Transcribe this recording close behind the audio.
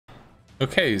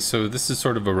Okay, so this is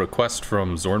sort of a request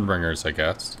from Zornbringers, I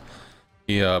guess.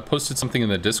 He posted something in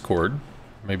the Discord,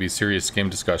 maybe a serious game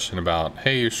discussion about,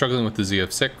 hey, you're struggling with the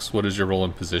ZF-6, what is your role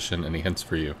and position? Any hints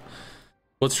for you?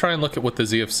 Let's try and look at what the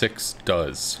ZF-6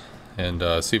 does,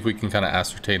 and see if we can kind of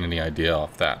ascertain any idea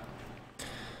off that.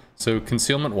 So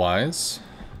concealment-wise,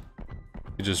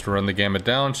 you just run the gamut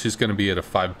down. She's going to be at a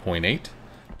 5.8, which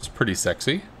is pretty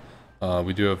sexy.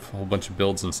 We do have a whole bunch of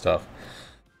builds and stuff.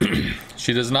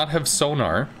 She does not have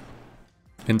sonar.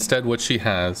 Instead, what she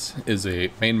has is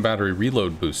a main battery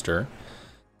reload booster.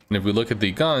 And if we look at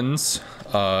the guns,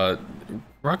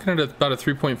 rocking it at about a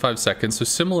 3.5 seconds, so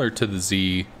similar to the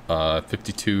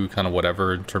Z-52 kind of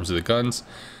whatever in terms of the guns.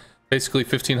 Basically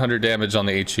 1500 damage on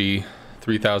the HE,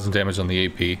 3000 damage on the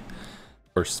AP,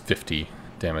 or 50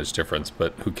 damage difference,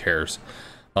 but who cares?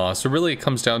 So really it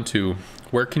comes down to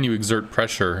where can you exert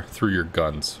pressure through your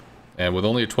guns. And with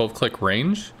only a 12-click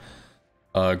range,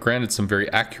 granted some very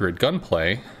accurate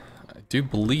gunplay, I do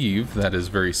believe that is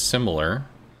very similar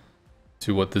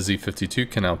to what the Z-52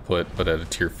 can output, but at a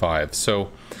tier 5. So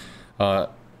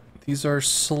these are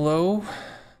slow.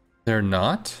 They're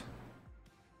not.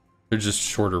 They're just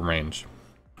shorter range.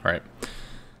 All right.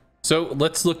 So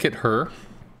let's look at her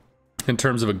in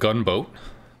terms of a gunboat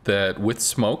that with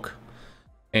smoke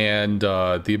and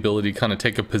the ability to kind of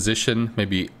take a position,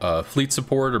 maybe fleet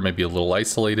support or maybe a little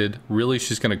isolated. Really,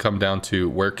 she's going to come down to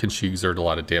where can she exert a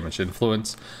lot of damage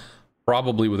influence,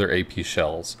 probably with her AP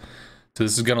shells. So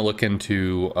this is going to look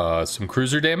into some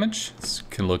cruiser damage. This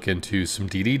can look into some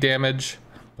DD damage,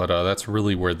 but that's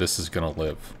really where this is going to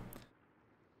live.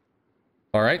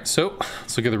 All right, so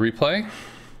let's look at the replay.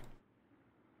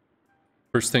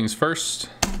 First things first,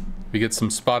 we get some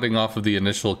spotting off of the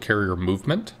initial carrier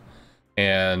movement.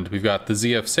 And we've got the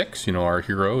ZF-6, you know, our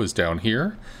hero is down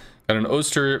here. Got an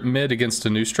Oster mid against a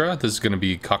Nustra. This is going to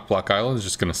be Cockblock Island, is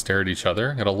just going to stare at each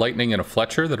other. Got a Lightning and a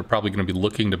Fletcher that are probably going to be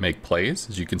looking to make plays.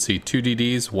 As you can see, 2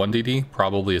 DDs, 1 DD,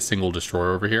 probably a single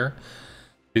destroyer over here.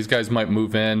 These guys might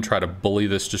move in, try to bully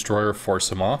this destroyer,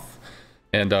 force him off.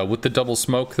 And with the double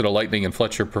smoke that a Lightning and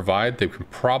Fletcher provide, they can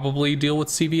probably deal with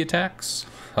CV attacks.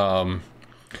 With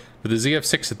the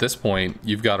ZF-6 at this point,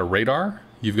 you've got a radar,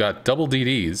 you've got double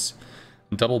DDs,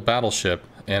 double battleship,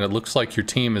 and it looks like your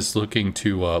team is looking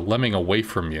to lemming away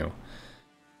from you.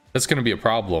 That's going to be a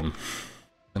problem.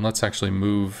 And let's actually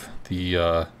move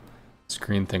the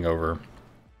screen thing over.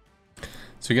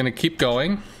 So you're going to keep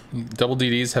going. Double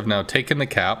DDs have now taken the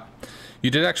cap.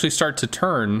 You did actually start to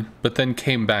turn, but then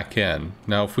came back in.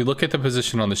 Now, if we look at the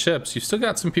position on the ships, you've still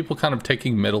got some people kind of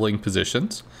taking middling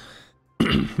positions.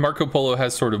 Marco Polo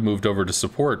has sort of moved over to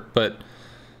support, but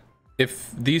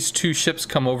if these two ships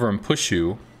come over and push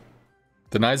you,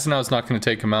 the Gneisenau is not going to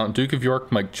take him out. Duke of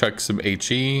York might chuck some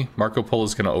HE. Marco Polo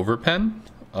is going to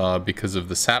overpen because of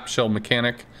the sap shell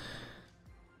mechanic.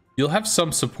 You'll have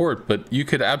some support, but you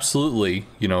could absolutely,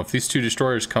 you know, if these two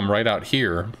destroyers come right out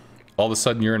here, all of a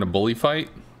sudden you're in a bully fight,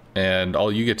 and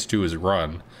all you get to do is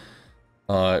run.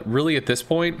 Really, at this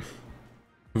point,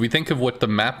 if we think of what the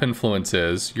map influence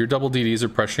is, your double DDs are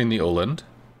pressuring the Oland.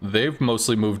 They've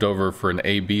mostly moved over for an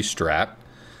AB strat.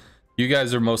 You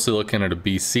guys are mostly looking at a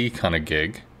BC kind of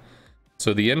gig.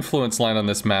 So the influence line on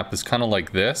this map is kind of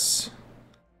like this.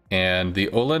 And the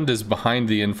Oland is behind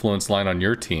the influence line on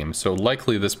your team. So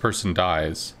likely this person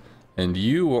dies. And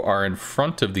you are in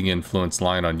front of the influence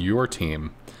line on your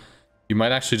team. You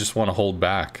might actually just want to hold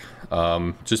back.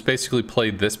 Just basically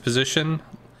play this position,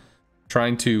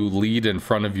 trying to lead in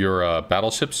front of your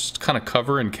battleships, just kind of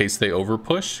cover in case they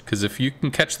overpush. Because if you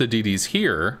can catch the DDs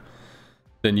here,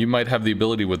 then you might have the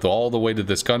ability with all the weight of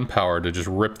this gunpowder to just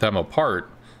rip them apart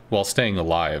while staying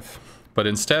alive. But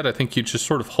instead, I think you just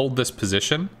sort of hold this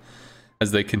position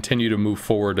as they continue to move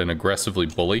forward and aggressively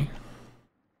bully.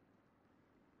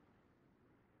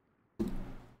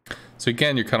 So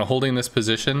again, you're kind of holding this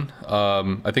position.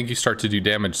 I think you start to do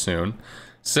damage soon.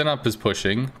 Sinup is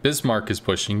pushing. Bismarck is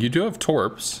pushing. You do have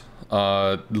Torps.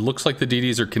 Looks like the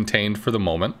DDs are contained for the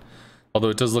moment. Although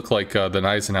it does look like the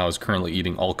Gneisenau is currently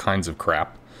eating all kinds of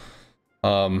crap.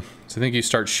 So I think you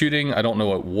start shooting. I don't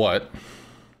know at what.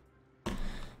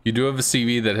 You do have a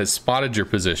CV that has spotted your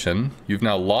position. You've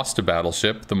now lost a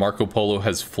battleship. The Marco Polo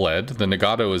has fled. The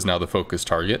Nagato is now the focus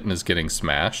target and is getting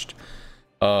smashed.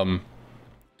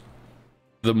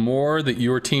 The more that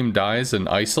your team dies and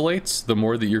isolates, the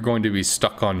more that you're going to be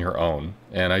stuck on your own.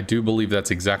 And I do believe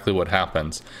that's exactly what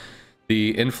happens.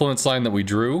 The influence line that we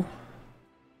drew,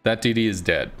 that DD is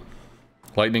dead.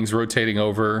 Lightning's rotating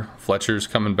over, Fletcher's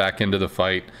coming back into the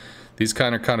fight. These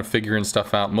kind of figuring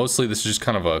stuff out. Mostly this is just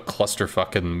kind of a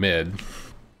clusterfuck in mid.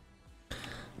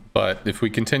 But if we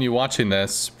continue watching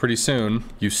this, pretty soon,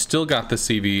 you've still got the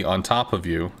CV on top of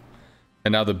you.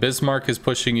 And now the Bismarck is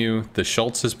pushing you, the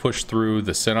Schultz is pushed through,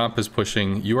 the Sinop is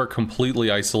pushing. You are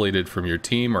completely isolated from your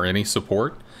team or any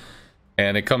support.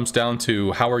 And it comes down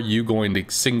to how are you going to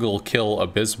single kill a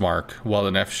Bismarck while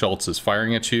an F Schultz is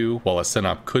firing at you, while a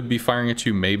Sinop could be firing at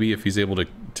you, maybe if he's able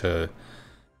to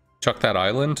chuck that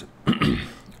island.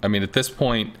 I mean, at this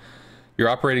point, you're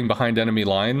operating behind enemy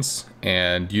lines,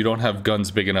 and you don't have guns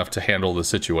big enough to handle the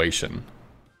situation.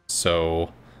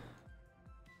 So,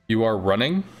 you are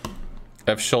running.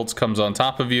 F Schultz comes on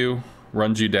top of you,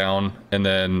 runs you down, and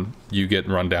then you get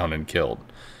run down and killed.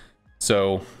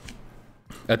 So,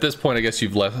 at this point, I guess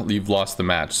you've lost the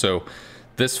match. So,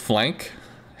 this flank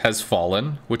has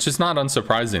fallen, which is not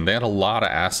unsurprising. They had a lot of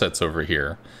assets over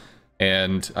here.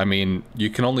 And, I mean, you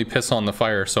can only piss on the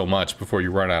fire so much before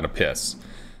you run out of piss.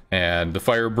 And the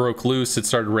fire broke loose, it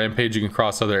started rampaging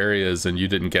across other areas, and you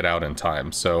didn't get out in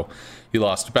time. So, you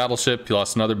lost a battleship, you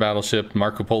lost another battleship,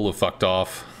 Marco Polo fucked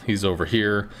off, he's over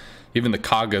here. Even the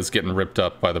Kaga's getting ripped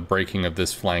up by the breaking of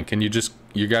this flank, and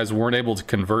you guys weren't able to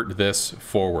convert this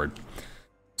forward.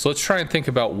 So let's try and think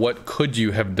about what could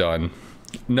you have done,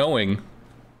 knowing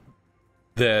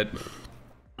that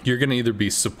you're going to either be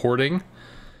supporting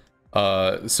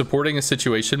a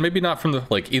situation, maybe not from the,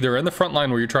 like, either in the front line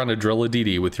where you're trying to drill a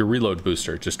DD with your reload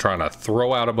booster, just trying to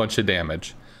throw out a bunch of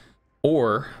damage,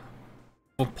 or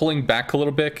pulling back a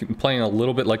little bit and playing a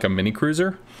little bit like a mini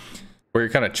cruiser, where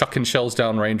you're kind of chucking shells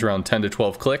down range around 10 to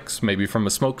 12 clicks, maybe from a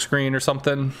smoke screen or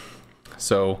something.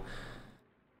 So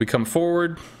we come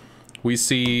forward, we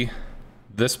see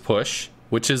this push,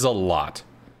 which is a lot.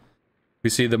 We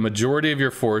see the majority of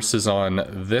your force is on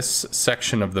this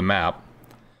section of the map,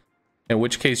 in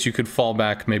which case you could fall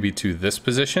back maybe to this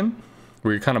position,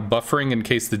 where you're kind of buffering in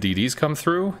case the DDs come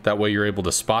through. That way you're able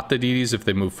to spot the DDs if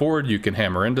they move forward, you can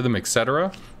hammer into them,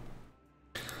 etc.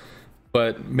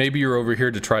 But maybe you're over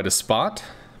here to try to spot.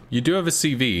 You do have a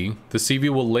CV. The CV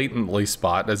will latently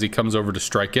spot as he comes over to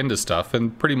strike into stuff,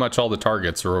 and pretty much all the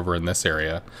targets are over in this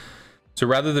area. So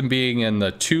rather than being in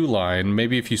the 2 line,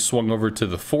 maybe if you swung over to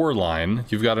the 4 line,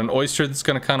 you've got an Oyster that's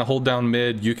going to kind of hold down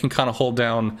mid. You can kind of hold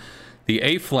down the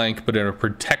A flank, but in a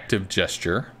protective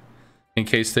gesture. In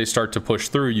case they start to push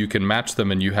through, you can match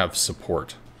them and you have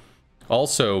support.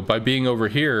 Also, by being over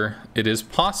here, it is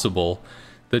possible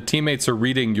that teammates are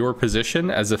reading your position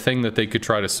as a thing that they could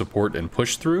try to support and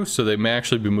push through, so they may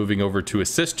actually be moving over to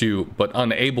assist you, but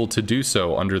unable to do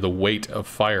so under the weight of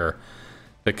fire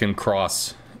that can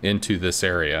cross into this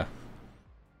area.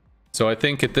 So I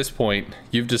think at this point,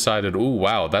 you've decided, ooh,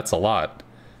 wow, that's a lot.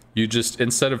 You just,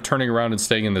 instead of turning around and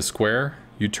staying in the square,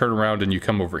 you turn around and you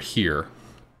come over here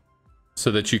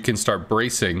so that you can start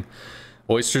bracing.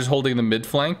 Oyster's holding the mid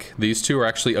flank. These two are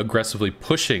actually aggressively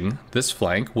pushing this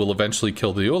flank, will eventually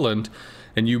kill the Uland,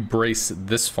 and you brace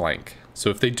this flank. So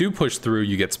if they do push through,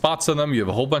 you get spots on them. You have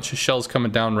a whole bunch of shells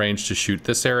coming down range to shoot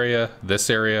this area, this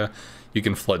area. You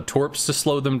can flood torps to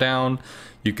slow them down.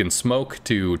 You can smoke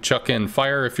to chuck in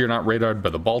fire if you're not radared by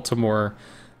the Baltimore.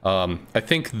 I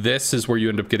think this is where you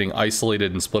end up getting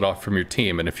isolated and split off from your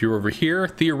team. And if you're over here,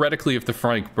 theoretically, if the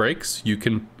flank breaks, you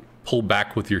can pull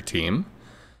back with your team.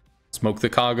 Smoke the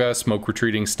Kaga, smoke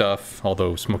retreating stuff,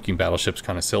 although smoking battleship's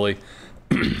kind of silly.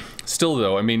 Still,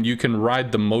 though, I mean, you can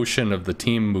ride the motion of the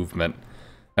team movement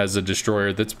as a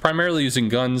destroyer that's primarily using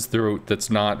guns, that's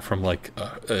not from, like,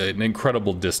 an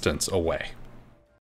incredible distance away.